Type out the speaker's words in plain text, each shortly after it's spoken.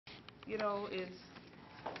you know,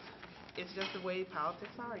 it's just the way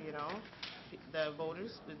politics are, you know. The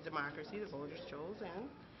voters, the democracy, the voters chose, and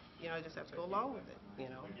you know, I just have to go along with it, you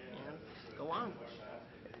know, and go on.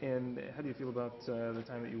 And how do you feel about the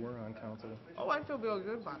time that you were on council? Oh, I feel real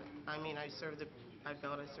good about it. I mean, I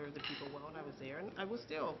felt I served the people well, and I was there, and I will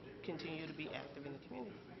still continue to be active in the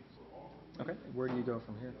community. Okay, where do you go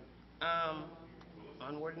from here? Um,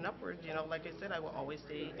 Onward and upward. You know, like I said, I will always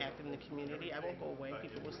stay active in the community. I won't go away.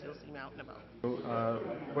 People will still see me out and about. So,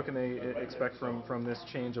 what can they expect from this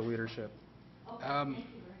change of leadership?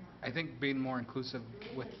 I think being more inclusive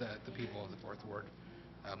with the people of the Fourth Ward.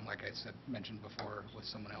 Like I said, mentioned before with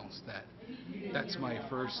someone else, that's my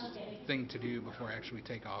first thing to do before I actually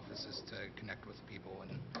take office is to connect with people,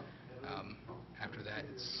 and after that,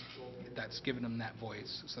 that's giving them that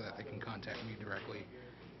voice so that they can contact me directly,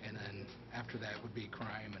 and then after that would be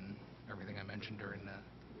crime and everything I mentioned during the.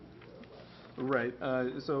 Right.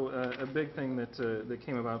 So a big thing that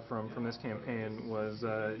came about from this campaign was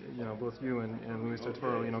you know, both you and Luis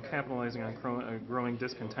Totoro, you know, capitalizing on growing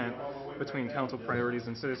discontent between council priorities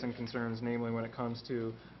and citizen concerns, namely when it comes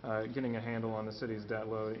to getting a handle on the city's debt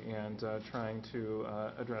load and trying to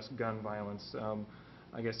address gun violence.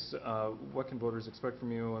 I guess what can voters expect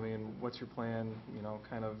from you? I mean, what's your plan? You know,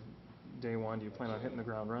 kind of day one. Do you plan on hitting the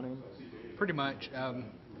ground running? Pretty much.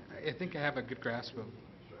 I think I have a good grasp of,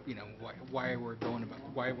 you know, why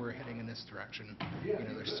we're heading in this direction. You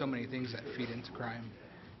know, there's so many things that feed into crime,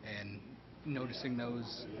 and noticing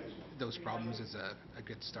those problems is a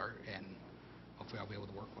good start, and hopefully I'll be able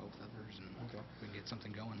to work well with others and we can get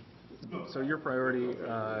something going. So your priority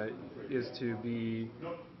is to be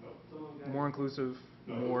more inclusive,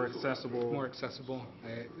 more accessible. More accessible.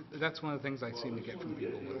 That's one of the things I seem to get from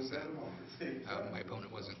people was that my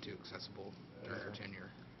opponent wasn't too accessible during her tenure.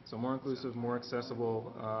 So more inclusive, more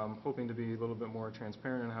accessible, hoping to be a little bit more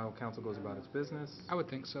transparent in how council goes about its business. I would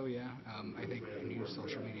think so, yeah. I think we can use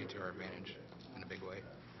social media to our advantage in a big way.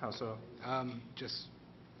 How so? Just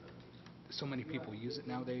so many people use it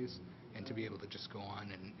nowadays, and to be able to just go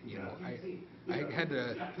on and, you know, I had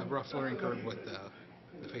a rough learning curve with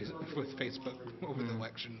with Facebook over the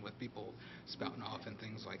election, with people spouting off and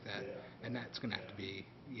things like that, and that's going to have to be,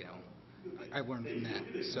 you know, I learned from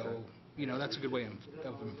that. So, you know, that's a good way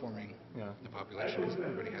of informing the population, because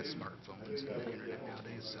everybody has smartphones and the internet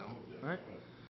nowadays. So. All right.